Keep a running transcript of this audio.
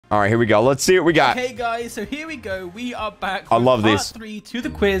All right, here we go. Let's see what we got. Okay, guys, so here we go. We are back with I love part these. 3 to the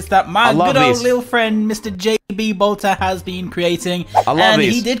quiz that my good old little friend, Mr. JB Bolter, has been creating. I love these.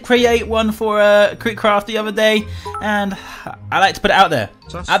 And he did create one for KreekCraft the other day, and I like to put it out there.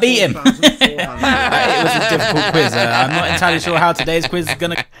 I beat him. It was a difficult quiz. I'm not entirely sure how today's quiz is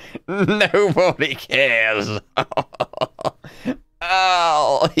going to... Nobody cares.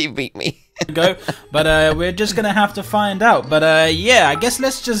 Oh, he beat me. Go, but we're just gonna have to find out. But yeah, I guess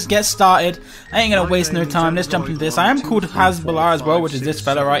let's just get started. I ain't gonna waste no time. Let's jump into this. I am called Hasbullah as well, which is this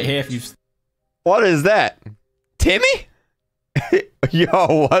fella right here. If you've... What is that? Timmy?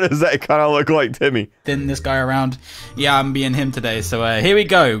 Yo, why does that kind of look like Timmy? Then this guy around. Yeah, I'm being him today. So here we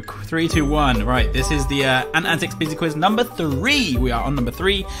go. 3, 2, 1. Right, this is the Antics Busy Quiz number 3. We are on number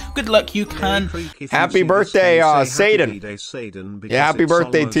 3. Good luck, you can. Happy birthday, Satan. Yeah, happy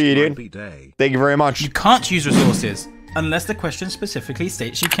birthday to you, dude. Thank you very much. You can't use resources unless the question specifically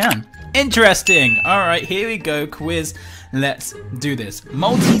states you can. Interesting. All right, here we go. Quiz. Let's do this.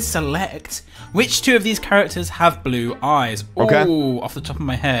 Multi-select. Which 2 of these characters have blue eyes? Okay. Oh, off the top of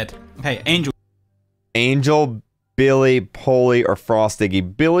my head. Okay, Angel. Angel, Billy, Polly, or Frosty.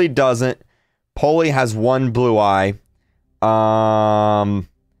 Billy doesn't. Polly has 1 blue eye.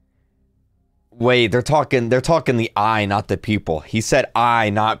 Wait, they're talking the eye, not the pupil. He said eye,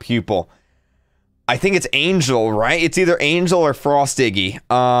 not pupil. I think it's Angel, right? It's either Angel or Frosty.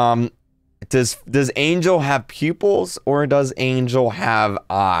 Does Angel have pupils or does Angel have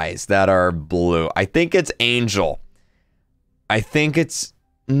eyes that are blue? I think it's Angel. I think it's...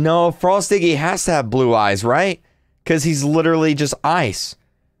 No, Frosty has to have blue eyes, right? Because he's literally just ice.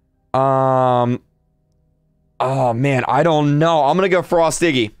 Oh, man, I don't know. I'm going to go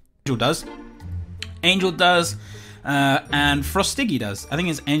Frosty. Angel does. Angel does. And Frosty does. I think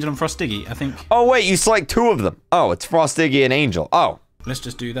it's Angel and Frosty. I think... Oh, wait, you select 2 of them. Oh, it's Frosty and Angel. Oh. Let's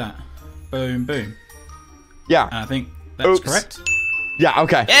just do that. Boom, boom. Yeah. And I think that's correct. Yeah,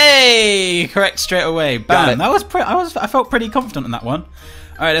 okay. Yay! Correct straight away. Bam. Got it. That was I felt pretty confident in that one. All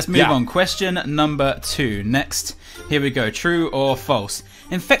right, let's move on. Question number 2. Next. Here we go. True or false?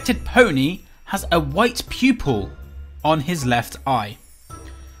 Infected pony has a white pupil on his left eye.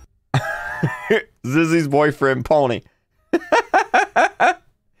 Zizzy's boyfriend, Pony.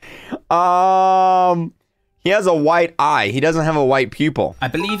 He has a white eye. He doesn't have a white pupil. I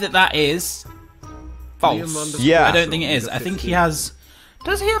believe that is false. Yeah. I don't think it is. I think he has...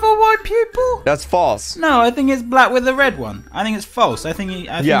 Does he have a white pupil? That's false. No, I think it's black with a red one. I think it's false. I think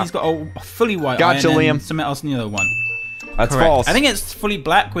he's got a fully white eye and Liam. something else in the other one. That's Correct. false. I think it's fully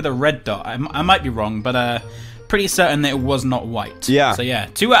black with a red dot. I might be wrong, but pretty certain that it was not white. Yeah. So yeah,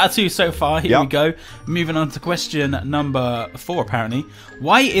 2 out of 2 so far. Here we go. Moving on to question number 4, apparently.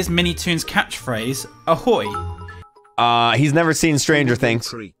 Why is Minitoon's catchphrase ahoy? He's never seen Stranger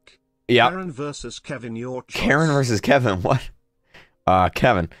Things. Yeah. Karen versus Kevin, your choice. Karen versus Kevin. What?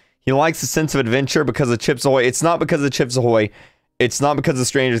 Kevin. He likes the sense of adventure because of Chips Ahoy. It's not because of Chips Ahoy. It's not because of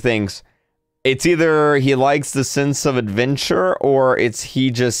Stranger Things. It's either he likes the sense of adventure or it's he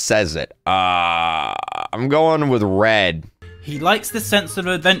just says it. I'm going with red. He likes the sense of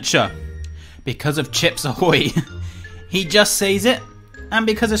adventure because of Chips Ahoy. He just says it, and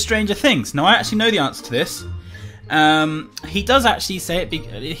because of Stranger Things. Now, I actually know the answer to this. He does actually say it.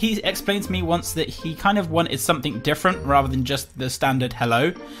 He explained to me once that he kind of wanted something different rather than just the standard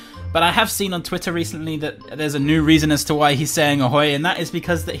hello. But I have seen on Twitter recently that there's a new reason as to why he's saying ahoy, and that is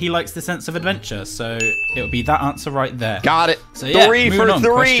because that he likes the sense of adventure. So it would be that answer right there. Got it. So yeah, 3 moving for on. 3.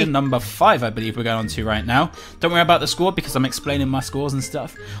 Question number 5, I believe we're going on to right now. Don't worry about the score because I'm explaining my scores and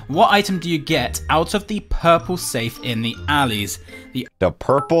stuff. What item do you get out of the purple safe in the alleys? The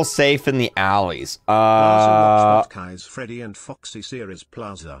purple safe in the alleys. Plaza Kai's Freddy and Foxy series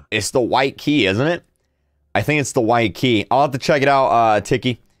Plaza. It's the white key, isn't it? I think it's the white key. I'll have to check it out,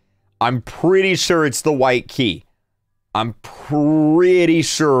 Tiki. I'm pretty sure it's the white key. I'm pretty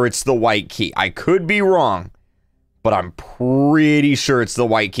sure it's the white key. I could be wrong, but I'm pretty sure it's the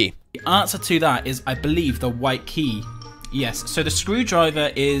white key. The answer to that is, I believe, the white key. Yes, so the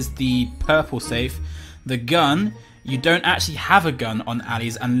screwdriver is the purple safe. The gun, you don't actually have a gun on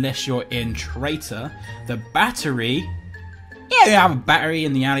alleys unless you're in Traitor. The battery, yeah, you have a battery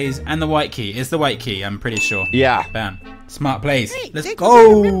in the alleys. And the white key is the white key, I'm pretty sure. Yeah. Bam. Smart plays. Let's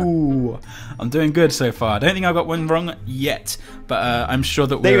go. I'm doing good so far. I don't think I got one wrong yet, but I'm sure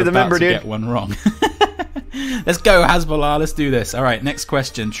that we're about to get one wrong. Let's go, Hasbullah. Let's do this. All right, next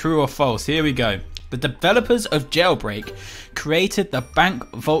question. True or false? Here we go. The developers of Jailbreak created the bank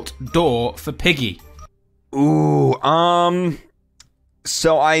vault door for Piggy. Ooh,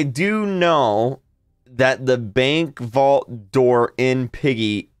 so I do know that the bank vault door in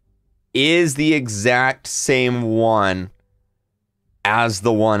Piggy is the exact same one as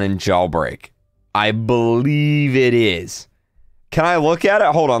the one in Jailbreak. I believe it is. Can I look at it?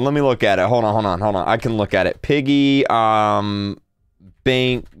 Hold on, let me look at it. Hold on. I can look at it. Piggy,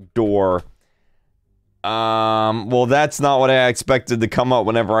 bank door. Well, that's not what I expected to come up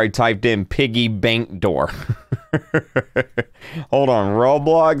whenever I typed in Piggy bank door. Hold on,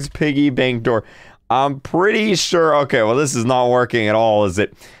 Roblox Piggy bank door. I'm pretty sure. Okay, well, this is not working at all, is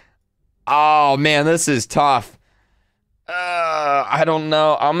it? Oh man, this is tough. I don't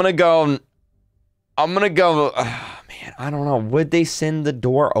know. I'm gonna go. Man, I don't know. Would they send the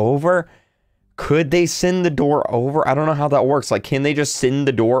door over? Could they send the door over? I don't know how that works. Like, can they just send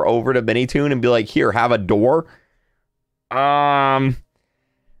the door over to Bennytoon and be like, here, have a door? I'm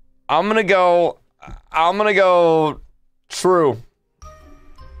gonna go true.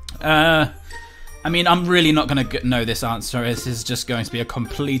 I mean, I'm really not going to know this answer. This is just going to be a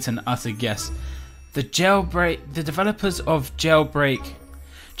complete and utter guess. The developers of Jailbreak. Do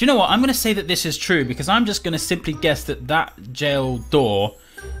you know what? I'm going to say that this is true because I'm just going to simply guess that that jail door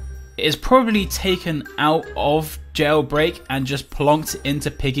is probably taken out of Jailbreak and just plonked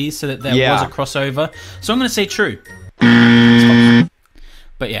into Piggy so that there was a crossover. So I'm going to say true.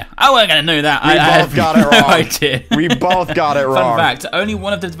 But yeah, I wasn't going to know that. I both got it wrong. Idea. We both got it wrong. Fun fact, only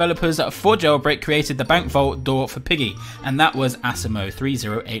one of the developers for Jailbreak created the bank vault door for Piggy, and that was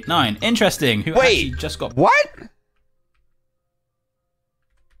Asimo3089. Interesting. Who actually just got... What?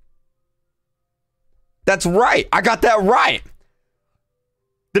 That's right. I got that right.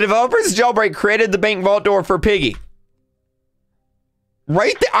 The developers of Jailbreak created the bank vault door for Piggy.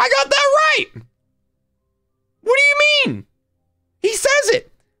 Right there. I got that right. What do you mean? He says it.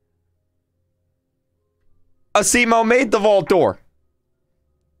 Asimo made the vault door.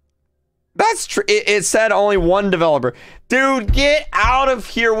 That's true. It said only one developer. Dude, get out of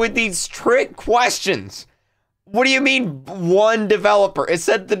here with these trick questions. What do you mean one developer? It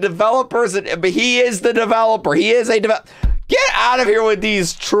said the developers, but he is the developer. He is a developer. Get out of here with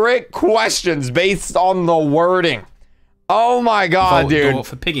these trick questions based on the wording. Oh my god, dude. Door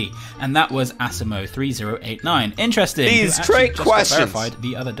for Piggy, and that was Asimo3089. Interesting. These trick questions. Got verified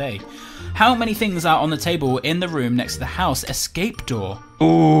the other day. How many things are on the table in the room next to the house escape door?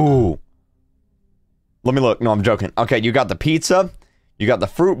 Ooh. Let me look. No, I'm joking. Okay, you got the pizza. You got the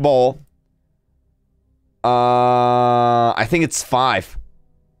fruit bowl. I think it's 5.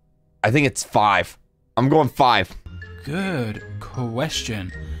 I think it's 5. I'm going 5. Good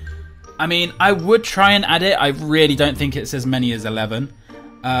question. I mean, I would try and add it. I really don't think it's as many as 11.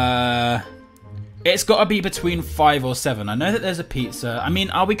 It's got to be between 5 or 7. I know that there's a pizza. I mean,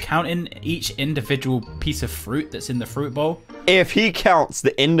 are we counting each individual piece of fruit that's in the fruit bowl? If he counts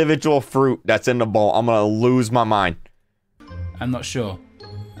the individual fruit that's in the bowl, I'm going to lose my mind. I'm not sure.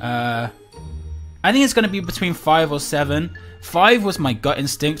 I think it's going to be between 5 or 7. 5 was my gut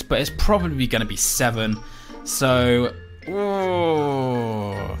instinct, but it's probably going to be 7. So, I'm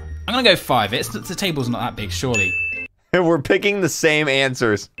going to go 5. The table's not that big, surely. We're picking the same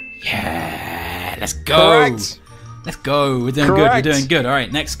answers. Yeah, let's go. Correct. Let's go. We're doing good. We're doing good. All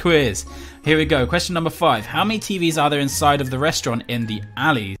right, next quiz. Here we go. Question number 5. How many TVs are there inside of the restaurant in the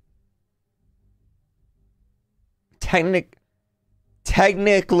alleys?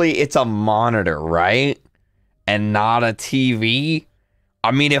 Technically, it's a monitor, right? And not a TV.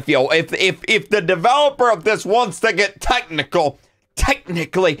 I mean, if the developer of this wants to get technical,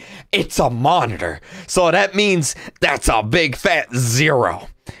 technically, it's a monitor. So that means that's a big fat 0.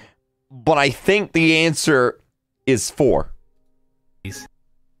 But I think the answer is 4.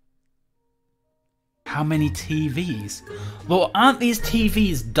 How many TVs? Well, aren't these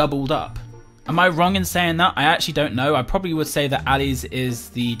TVs doubled up? Am I wrong in saying that? I actually don't know. I probably would say that Ali's is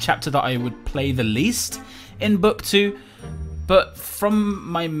the chapter that I would play the least in book 2. But from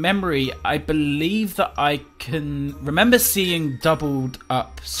my memory, I believe that I can remember seeing doubled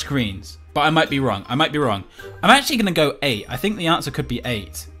up screens. But I might be wrong. I'm actually going to go 8. I think the answer could be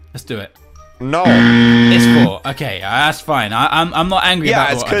 8. Let's do it. No. It's 4. Okay, that's fine. I'm not angry about that.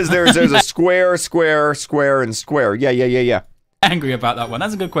 Yeah, it's because there's a square, square, square, and square. Yeah. Angry about that one.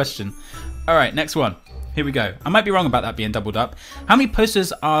 That's a good question. All right, next one. Here we go. I might be wrong about that being doubled up. How many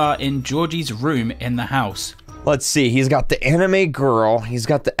posters are in Georgie's room in the house? Let's see. He's got the anime girl. He's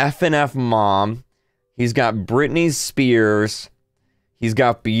got the FNF mom. He's got Britney Spears. He's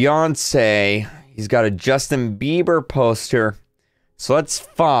got Beyonce. He's got a Justin Bieber poster. So that's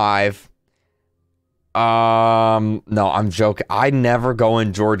 5. No, I'm joking. I never go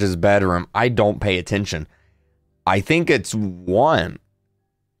in George's bedroom. I don't pay attention. I think it's 1.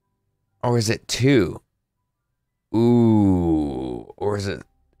 Or is it 2? Ooh. Or is it...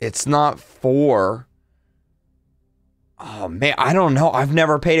 It's not 4. Oh, man, I don't know. I've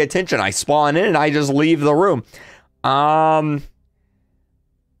never paid attention. I spawn in and I just leave the room. One,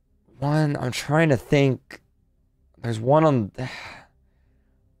 I'm trying to think. There's one on...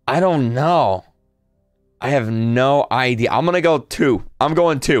 I don't know. I have no idea. I'm going to go 2. I'm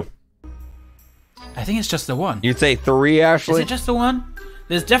going 2. I think it's just the one. You'd say 3, Ashley? Is it just the one?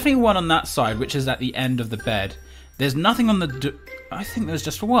 There's definitely one on that side, which is at the end of the bed. There's nothing on the... I think there's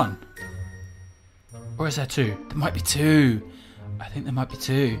just 1. Or is there 2? There might be 2. I think there might be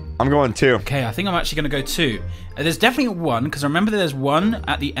 2. I'm going 2. Okay, I think I'm actually going to go 2. There's definitely 1, because I remember there's 1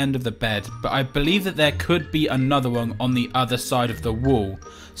 at the end of the bed, but I believe that there could be another one on the other side of the wall.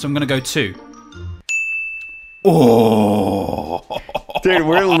 So I'm going to go 2. Oh! Dude,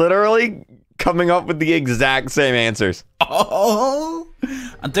 we're literally coming up with the exact same answers. Oh!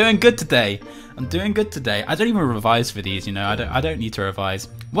 I'm doing good today. I'm doing good today. I don't even revise for these, you know. I don't need to revise.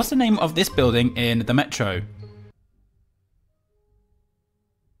 What's the name of this building in the metro?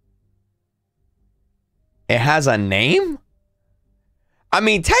 It has a name? I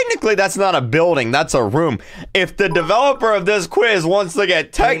mean, technically that's not a building, that's a room. If the developer of this quiz wants to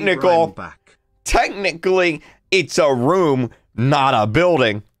get technical, technically it's a room, not a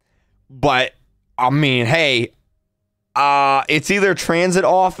building. But I mean, hey, it's either transit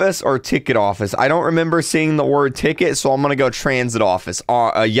office or ticket office. I don't remember seeing the word ticket, so I'm gonna go transit office.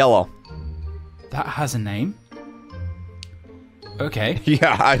 Yellow. That has a name. Okay.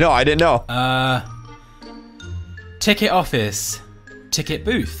 Yeah, I know. I didn't know. Ticket office. Ticket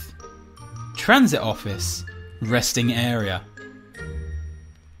booth. Transit office. Resting area.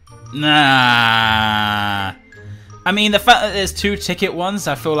 Nah. I mean, the fact that there's 2 ticket ones,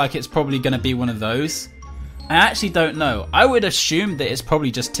 I feel like it's probably going to be one of those. I actually don't know. I would assume that it's probably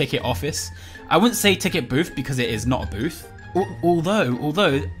just ticket office. I wouldn't say ticket booth because it is not a booth.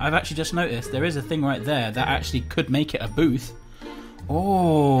 Although, I've actually just noticed there is a thing right there that actually could make it a booth.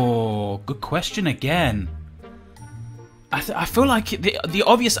 Oh, good question again. I feel like the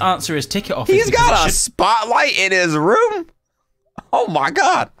obvious answer is ticket office. He's got a spotlight in his room? Oh my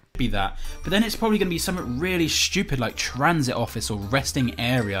god. Be that, but then it's probably going to be something really stupid like transit office or resting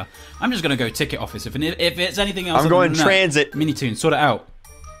area. I'm just going to go ticket office. If it's anything else, I'm going transit. Minitoon, sort it out.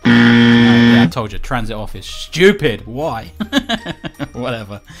 Yeah, I told you, transit office. Stupid. Why?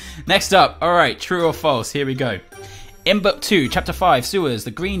 Whatever. Next up, all right, true or false? Here we go. In Book 2, Chapter 5, Sewers, the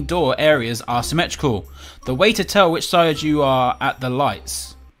green door areas are symmetrical. The way to tell which side you are at the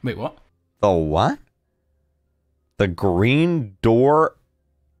lights. Wait, what? The what? The green door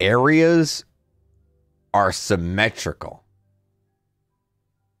areas are symmetrical.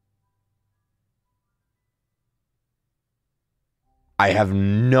 I have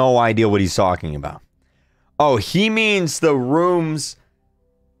no idea what he's talking about. Oh, he means the rooms...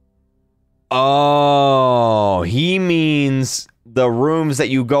 Oh, he means the rooms that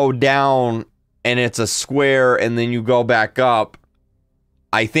you go down and it's a square and then you go back up.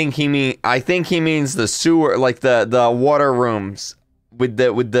 I think he means the sewer, like the water rooms with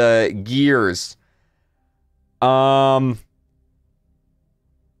the gears. Well,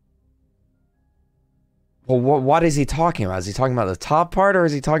 what is he talking about? Is he talking about the top part or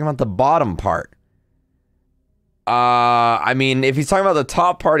is he talking about the bottom part? I mean, if he's talking about the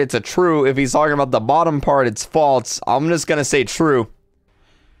top part, it's a true. If he's talking about the bottom part, it's false. I'm just gonna say true.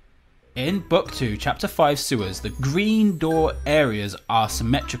 In Book 2, Chapter 5, Sewers, the green door areas are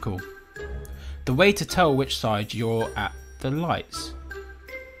symmetrical. The way to tell which side you're at the lights.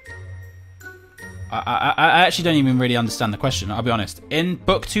 I actually don't even really understand the question, I'll be honest. In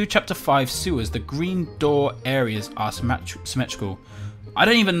Book 2, Chapter 5, Sewers, the green door areas are symmetrical. I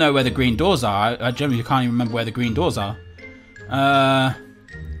don't even know where the green doors are. I generally can't even remember where the green doors are.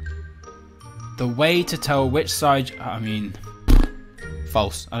 The way to tell which side... I mean...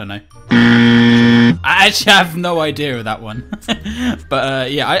 False. I don't know. I actually have no idea of that one.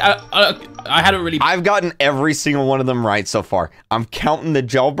 But yeah, I hadn't really... I've gotten every single one of them right so far. I'm counting the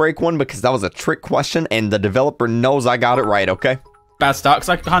jailbreak one because that was a trick question and the developer knows I got it right, okay? Bad start, because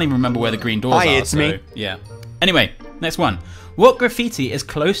I can't even remember where the green doors are. It's me. Yeah. Anyway, next one. What graffiti is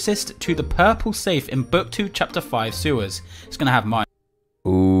closest to the purple safe in Book 2, Chapter 5, Sewers? It's going to have mine.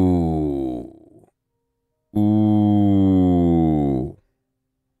 Ooh. Ooh.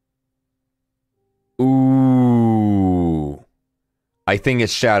 Ooh. I think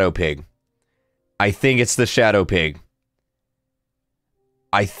it's Shadow Pig. I think it's the Shadow Pig.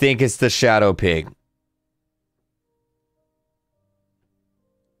 I think it's the Shadow Pig.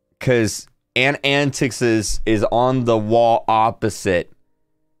 Because... and Antics is on the wall opposite.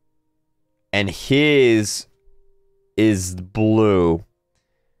 And his is blue.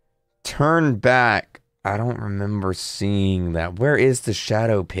 Turn back. I don't remember seeing that. Where is the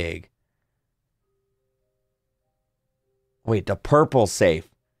shadow pig? Wait, the purple safe.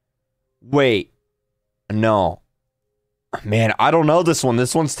 Wait. No. Man, I don't know this one.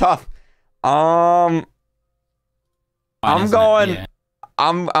 This one's tough. I'm going. Yeah.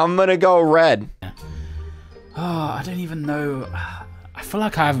 I'm gonna go red. Oh, I don't even know. I feel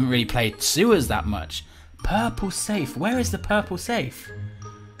like I haven't really played sewers that much. Purple safe. Where is the purple safe?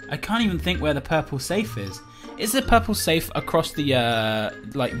 I can't even think where the purple safe is. Is the purple safe across the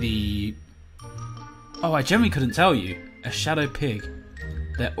like the? Oh, I generally couldn't tell you. A shadow pig.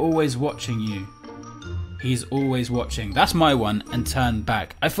 They're always watching you. He's always watching. That's my one. And turn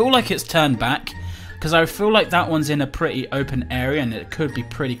back. I feel like it's turn back because I feel like that one's in a pretty open area and it could be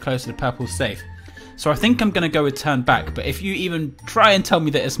pretty close to the purple safe. So I think I'm going to go with turn back. But if you even try and tell me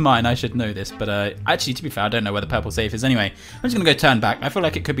that it's mine, I should know this. But actually, to be fair, I don't know where the purple safe is anyway. I'm just going to go turn back. I feel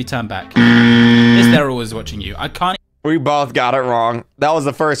like it could be turn back. They're always watching you. I can't We both got it wrong. That was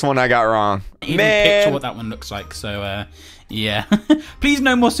the first one I got wrong. even picture what that one looks like. So, yeah. Please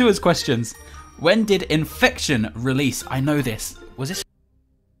no more sewers questions. When did Infection release? I know this. Was this?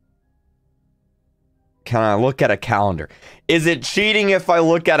 Can I look at a calendar? Is it cheating if I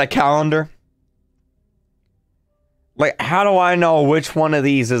look at a calendar? Like, how do I know which one of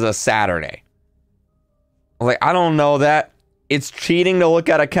these is a Saturday? Like, I don't know that. It's cheating to look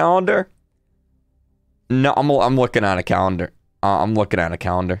at a calendar? No, I'm looking at a calendar. I'm looking at a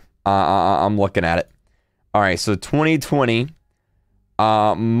calendar. I'm looking at it. All right, so 2020,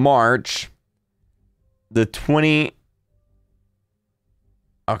 March, the 20.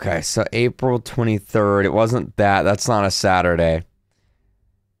 Okay, so April 23rd. It wasn't that. That's not a Saturday.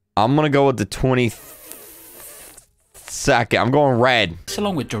 I'm gonna go with the 22nd. I'm going red. It's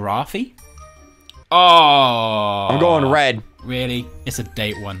along with Giraffe? Oh. I'm going red. Really? It's a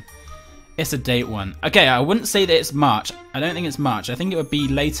date one. It's a date one. Okay, I wouldn't say that it's March. I don't think it's March. I think it would be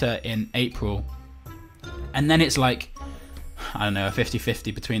later in April. And then it's like, I don't know, a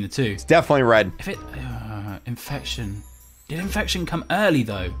 50-50 between the two. It's definitely red. If it... Infection. Did Infection come early,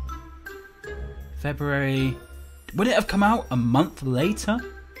 though? February... Would it have come out a month later?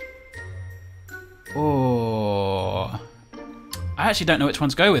 Or... I actually don't know which one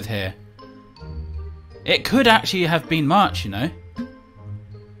to go with here. It could actually have been March, you know?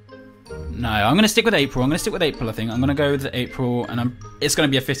 No, I'm going to stick with April. I'm going to stick with April, I think. I'm going to go with April, and it's going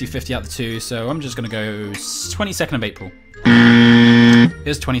to be a 50-50 out of the two, so I'm just going to go 22nd of April. It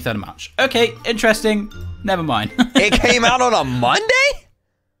was 23rd of March. Okay, interesting. Never mind. It came out on a Monday?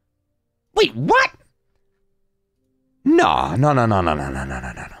 Wait, what? No. No.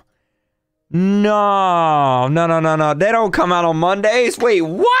 They don't come out on Mondays. Wait,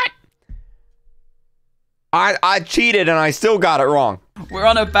 what? I cheated and I still got it wrong. We're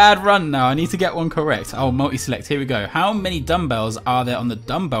on a bad run now. I need to get one correct. Oh, multi-select. Here we go. How many dumbbells are there on the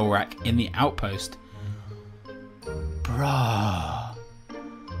dumbbell rack in the outpost? Bruh.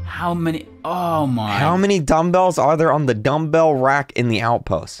 How many? Oh my. How many dumbbells are there on the dumbbell rack in the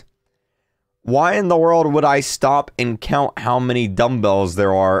outpost? Why in the world would I stop and count how many dumbbells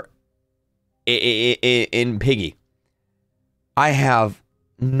there are in Piggy? I have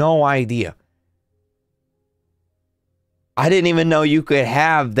no idea. I didn't even know you could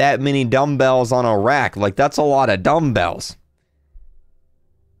have that many dumbbells on a rack. Like, that's a lot of dumbbells.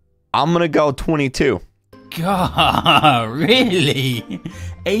 I'm going to go 22. God, really?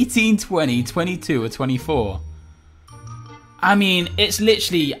 18, 20, 22, or 24? I mean, it's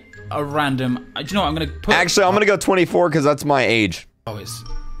literally a random... Do you know what I'm going to put? Actually, I'm going to go 24 because that's my age. Oh, it's...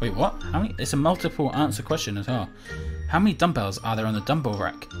 Wait, what? How many? It's a multiple answer question as well. How many dumbbells are there on the dumbbell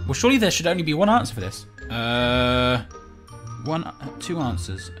rack? Well, surely there should only be one answer for this. Two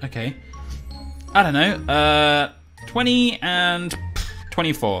answers. Okay. I don't know. 20 and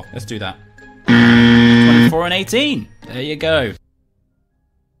 24. Let's do that. 24 and 18. There you go.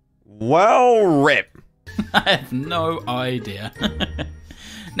 Well, rip. I have no idea.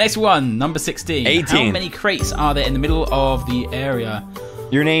 Next one, number 16. 18. How many crates are there in the middle of the area?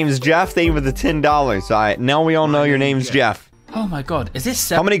 Your name's Jeff. Thank you for the $10. All right, now we all know your name's Jeff. Oh my god, is this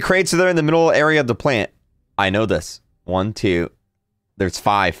 7? How many crates are there in the middle area of the plant? I know this. 1, 2. There's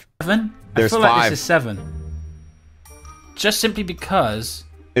 5. 7? There's I feel 5. like this is 7. Just simply because...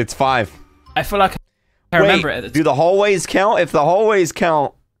 It's 5. I feel like I remember it at the do the hallways count? If the hallways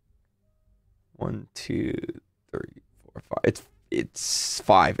count... 1, 2, 3, 4, 5. It's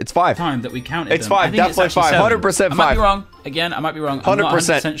 5. It's 5. time that we counted It's them. 5. Definitely 5. 100% 5. I might be wrong. Again, I might be wrong. I'm 100%. not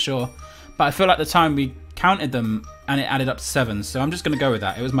 100% sure. But I feel like the time we counted them and it added up to 7. So I'm just going to go with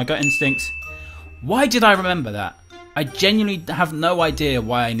that. It was my gut instinct. Why did I remember that? I genuinely have no idea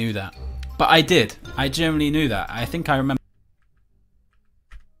why I knew that. But I did. I genuinely knew that. I think I remember.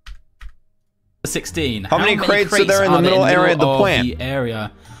 16. How many crates are there in the middle area of the plant? The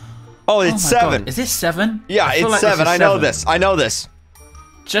area. Oh, it's 7. God. Is this 7? Yeah, it's like 7. I know this. I know this.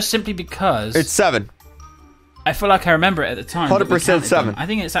 Just simply because it's 7. I feel like I remember it at the time. 100% 7. I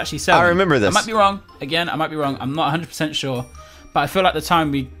think it's actually 7. I remember this. I might be wrong. Again, I might be wrong. I'm not 100% sure. But I feel like at the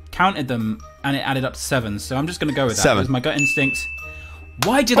time we counted them and it added up to 7. So I'm just going to go with that. 7. It was my gut instincts.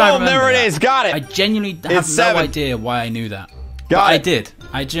 Why did I remember there it that? is. Got it. I genuinely have no idea why I knew that. I did.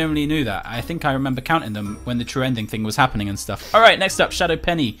 I genuinely knew that. I think I remember counting them when the true ending thing was happening and stuff. Alright, next up, Shadow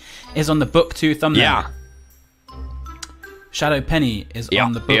Penny is on the book 2 thumbnail. Yeah. Shadow Penny is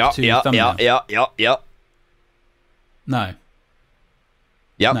on the book 2 thumbnail. Yep. No.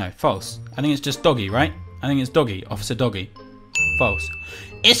 Yep. No, false. I think it's just Doggy, right? I think it's Doggy. Officer Doggy. False.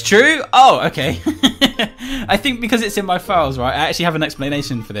 It's true? Oh, okay. I think because it's in my files, right? I actually have an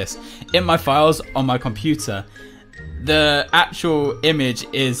explanation for this. In my files on my computer, the actual image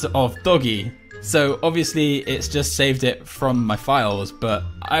is of Doggy. So obviously it's just saved it from my files, but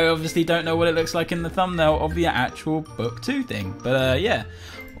I obviously don't know what it looks like in the thumbnail of the actual book 2 thing. But yeah.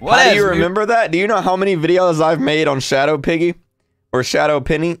 How do you remember that? Do you know how many videos I've made on Shadow Piggy or Shadow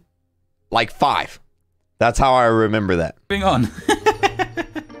Penny? Like 5. That's how I remember that. Moving on.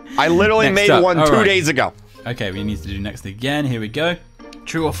 I literally made one 2 days ago. Okay, we need to do next again. Here we go.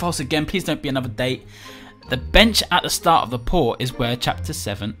 True or false again. Please don't be another date. The bench at the start of the port is where chapter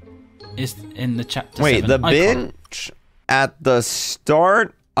 7 is in the chapter 7 Wait, the icon. bench at the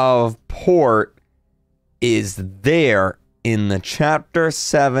start of port is there in the chapter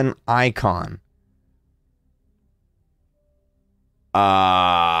 7 icon.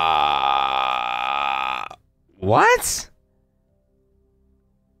 What?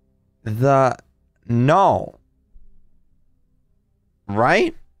 No.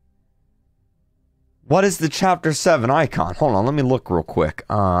 Right? What is the chapter 7 icon? Hold on, let me look real quick.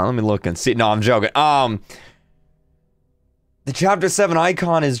 Let me look and see. No, I'm joking. The chapter 7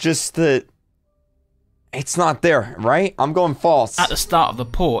 icon is just the... It's not there, right? I'm going false. At the start of the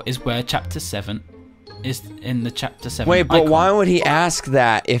port is where chapter 7 is in the chapter 7 Wait, but icon. why would he ask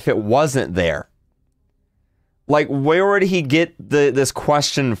that if it wasn't there? Like, where would he get this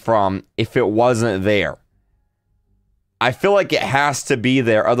question from if it wasn't there? I feel like it has to be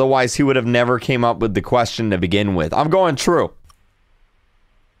there. Otherwise, he would have never came up with the question to begin with. I'm going true.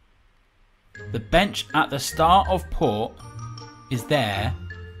 The bench at the start of port is there.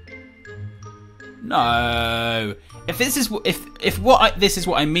 No. If this is what this is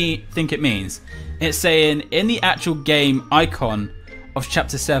what I think it means, it's saying in the actual game icon of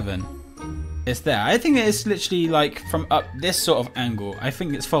chapter 7, it's there. I think it's literally like from up this sort of angle. I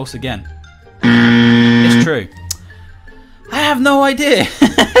think it's false again. It's true. I have no idea.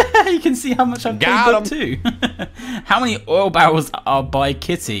 You can see how much I've played book 2. How many oil barrels are by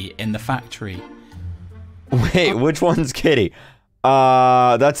Kitty in the factory? Wait, which one's Kitty?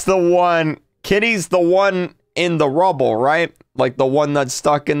 That's the one. Kitty's the one in the rubble, right? Like the one that's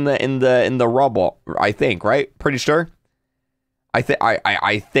stuck in the rubble. I think, right? Pretty sure. I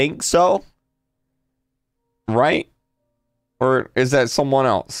think so. Right? Or is that someone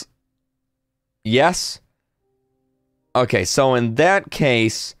else? Yes. Okay, so in that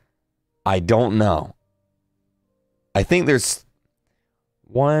case, I don't know. I think there's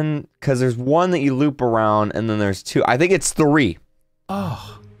one, because there's one that you loop around, and then there's 2. I think it's 3.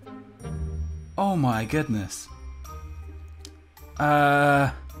 Oh. Oh my goodness.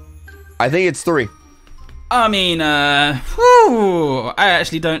 I think it's 3. I mean, whew, I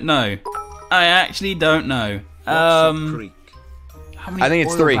actually don't know. How many I think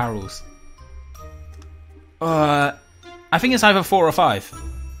it's 3 barrels? I think it's either 4 or 5.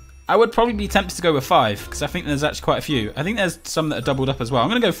 I would probably be tempted to go with 5 because I think there's actually quite a few. I think there's some that are doubled up as well. I'm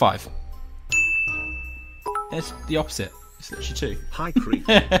going to go 5. It's the opposite. It's literally 2. Hi, Creek.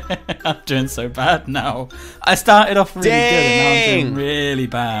 I'm doing so bad now. I started off really good and now I'm doing really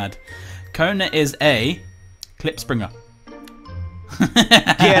bad. Kona is a Clip Springer.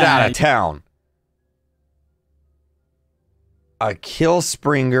 Get out of town. A Kill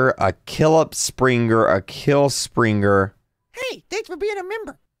Springer, a Kill Up Springer, a Kill Springer. Hey, thanks for being a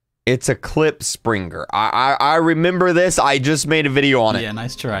member. It's a Clip Springer. I remember this. I just made a video on it. Yeah,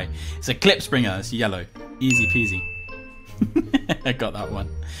 nice try. It's a Clip Springer. It's yellow. Easy peasy. I got that one.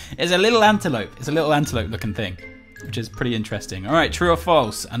 It's a little antelope. It's a little antelope looking thing, which is pretty interesting. All right, true or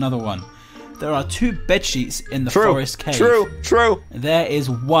false? Another one. There are 2 bed sheets in the forest cave. True. There is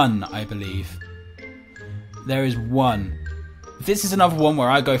 1, I believe. There is 1. this is another one where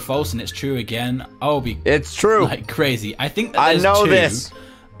I go false and it's true again, I'll be It's true. like crazy. I think that I there's know two, this.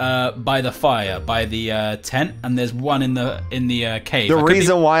 by the fire, by the tent, and there's one in the cave. The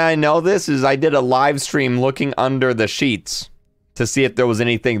reason why I know this is I did a live stream looking under the sheets to see if there was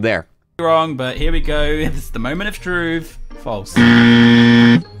anything there. Wrong, but here we go. It's the moment of truth. False.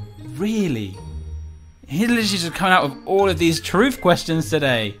 Really? He's literally just coming out with all of these truth questions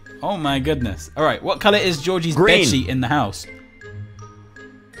today. Oh my goodness. All right, what color is Georgie's Green. bedsheet in the house?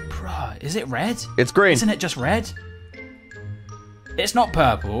 Bruh, is it red? It's green. Isn't it just red? It's not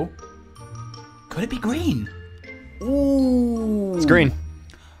purple. Could it be green? Ooh. It's green.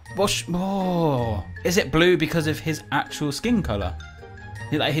 Oh, is it blue because of his actual skin color?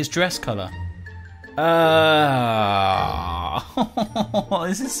 Like his dress color?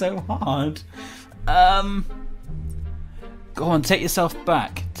 This is so hard. Go on, take yourself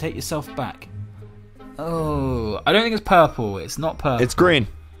back. Take yourself back. Oh, I don't think it's purple. It's not purple. It's green.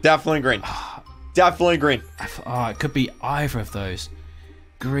 Definitely green. Definitely green. Oh, it could be either of those.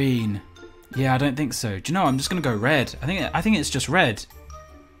 Green. Yeah, I don't think so. Do you know? I'm just gonna go red. I think it's just red.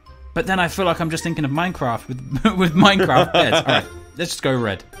 But then I feel like I'm just thinking of Minecraft with Minecraft beds. All right, let's just go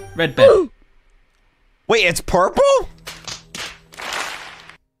red. Red bed. Wait, it's purple?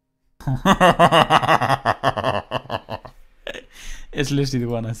 It's literally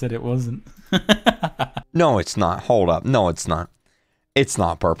the one I said it wasn't. No, it's not. Hold up. No, it's not. It's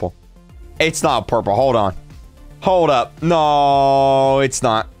not purple. It's not purple. Hold on. Hold up. No, it's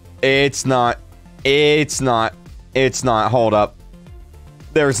not. It's not. It's not. It's not. Hold up.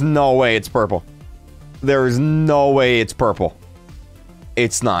 There's no way it's purple. There is no way it's purple.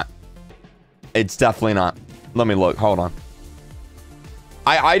 It's not. It's definitely not. Let me look. Hold on.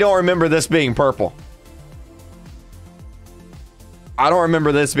 I don't remember this being purple. I don't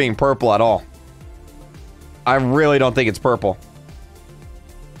remember this being purple at all. I really don't think it's purple.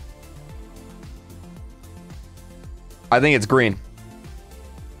 I think it's green.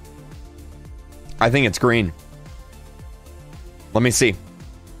 I think it's green. Let me see.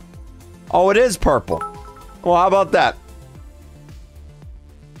 Oh, it is purple. Well, how about that?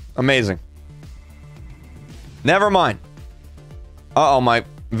 Amazing. Never mind. Uh-oh, my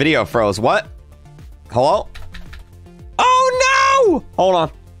video froze. What? Hello? Oh, no!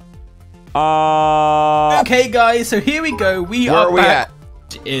 Hold on. Okay, guys, so here we go. Where are we back.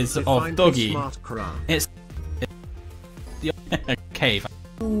 at? Is of Doggy. It's the cave.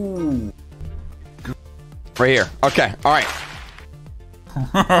 Ooh. Right here. Okay, alright.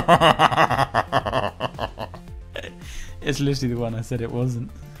 It's literally the one I said it wasn't.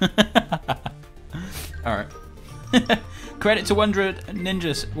 Alright. Credit to Wondrous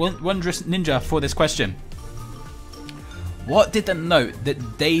Ninja for this question. What did the note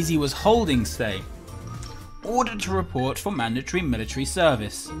that Daisy was holding say? Order to report for mandatory military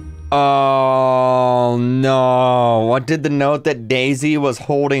service. Oh, no. What did the note that Daisy was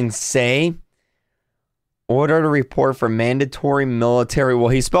holding say? Order to report for mandatory military. Well,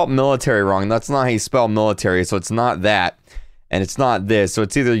 he spelled military wrong. That's not how he spelled military, so it's not that. And it's not this. So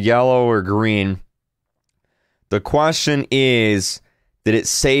it's either yellow or green. The question is, did it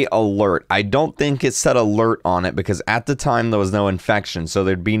say alert? I don't think it said alert on it because at the time there was no infection, so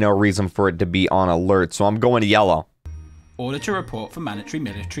there'd be no reason for it to be on alert. So I'm going to yellow. Order to report for mandatory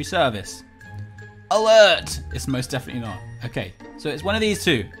military service. Alert! It's most definitely not. Okay, so it's one of these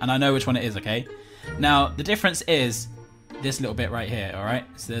two, and I know which one it is, okay? Now, the difference is this little bit right here, alright?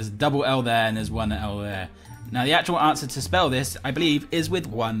 So there's a double L there and there's one L there. Now, the actual answer to spell this, I believe, is with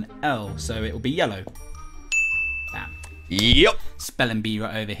one L, so it will be yellow. Bam. Yep. Spelling bee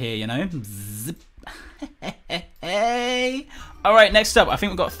right over here, you know? Zip. Hey. Alright, next up, I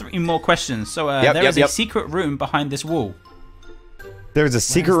think we've got 3 more questions. So, there is a secret room behind this wall. There's a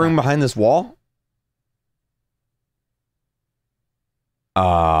secret room behind this wall?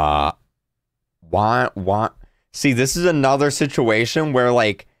 Why? See, this is another situation where,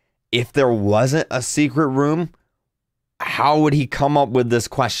 like, if there wasn't a secret room, how would he come up with this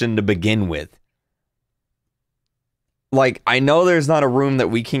question to begin with? Like, I know there's not a room that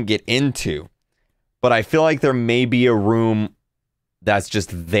we can get into, but I feel like there may be a room that's just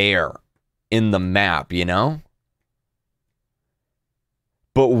there in the map, you know?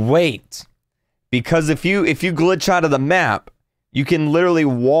 But wait, because if you glitch out of the map, you can literally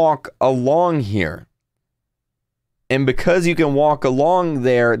walk along here. And because you can walk along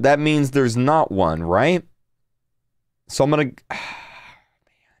there, that means there's not one, right? So I'm going to...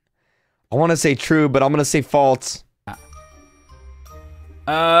 I want to say true, but I'm going to say false.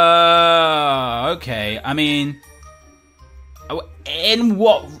 Okay. I mean... In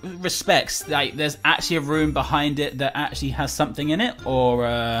what respects? Like, there's actually a room behind it that actually has something in it,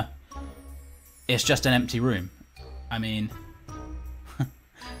 or it's just an empty room? I mean,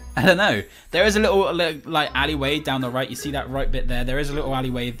 I don't know. There is a little like alleyway down the right. You see that right bit there? There is a little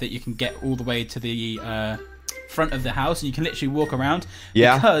alleyway that you can get all the way to the front of the house, and you can literally walk around.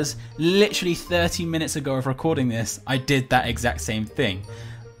 Yeah. Because literally 30 minutes ago of recording this, I did that exact same thing.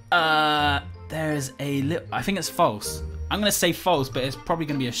 There's a little. I think it's false. I'm gonna say false, but it's probably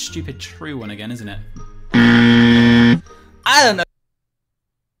gonna be a stupid true one again, isn't it? I don't know.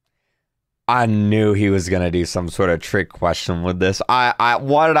 I knew he was gonna do some sort of trick question with this.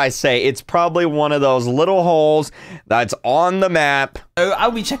 What did I say? It's probably one of those little holes that's on the map. Oh,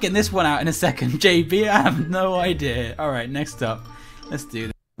 I'll be checking this one out in a second, JB. I have no idea. All right, next up, let's do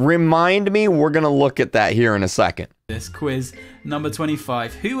this. Remind me, we're gonna look at that here in a second. This quiz number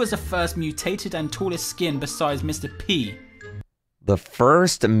 25. Who was the first mutated and tallest skin besides Mr. P? The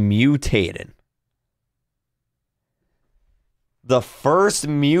first mutated. The first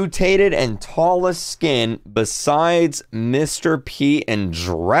mutated and tallest skin besides Mr. P and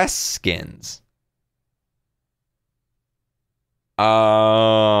dress skins.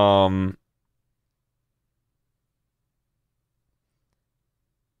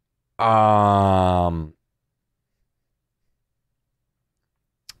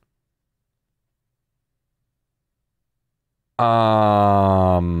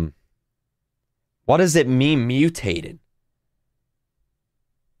 What does it mean, mutated?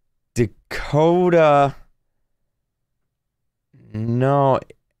 Dakota. No.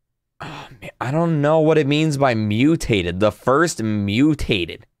 Oh, man, I don't know what it means by mutated. The first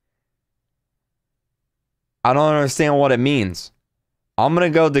mutated. I don't understand what it means. I'm gonna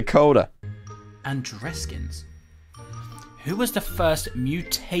go Dakota. And dress skins. Who was the first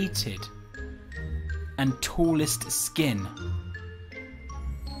mutated and tallest skin?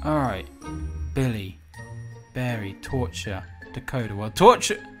 Alright. Billy. Barry. Torture. Dakota. Well,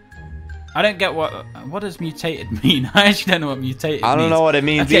 torture... I don't get what does mutated mean? I actually don't know what mutated means. I don't know what it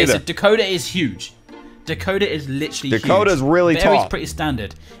means either. either. So Dakota is huge. Dakota is literally huge. Dakota's really tall. Barry's pretty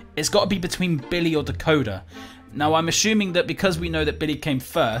standard. It's got to be between Billy or Dakota. Now, I'm assuming that because we know that Billy came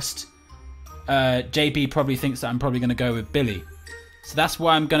first, JB probably thinks that I'm probably going to go with Billy. So that's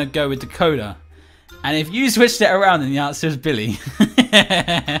why I'm going to go with Dakota. And if you switched it around and the answer is Billy,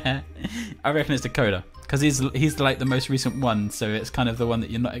 I reckon it's Dakota. Because he's like the most recent one, so it's kind of the one that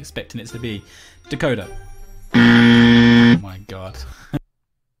you're not expecting it to be. Dakota. Oh my god.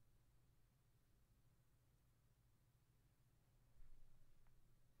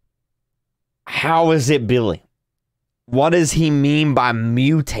 How is it Billy? What does he mean by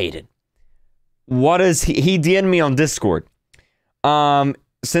mutated? What is he DM'd me on Discord.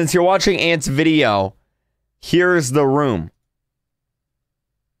 Since you're watching Ant's video, here's the room.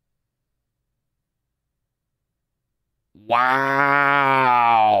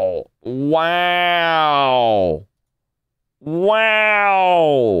 Wow. Wow.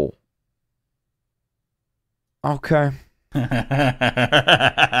 Wow. Okay.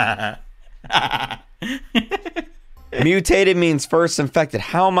 Mutated means first infected.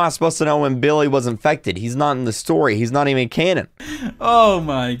 How am I supposed to know when Billy was infected? He's not in the story. He's not even canon. Oh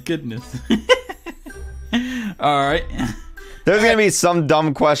my goodness. Alright. There's going to be some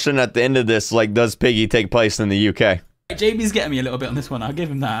dumb question at the end of this, like, does Piggy take place in the UK? JB's getting me a little bit on this one. I'll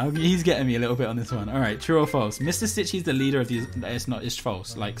give him that. He's getting me a little bit on this one. Alright, true or false? Mr. Stitchy's the leader of the... It's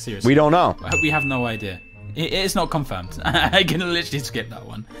false. Like, seriously. We don't know. We have no idea. It's not confirmed. I can literally skip that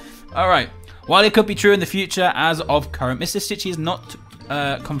one. Alright. While it could be true in the future, as of current, Mr. Stitchy is not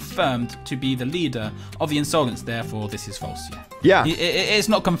confirmed to be the leader of the Insolents. Therefore, this is false. Yeah. It's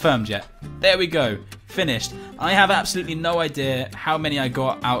not confirmed yet. There we go. Finished. I have absolutely no idea how many I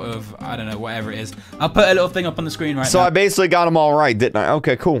got out of, I don't know, whatever it is. I'll put a little thing up on the screen right now. So I basically got them all right, didn't I?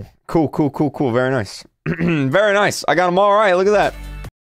 Okay, cool. Cool. Very nice. Very nice. I got them all right. Look at that.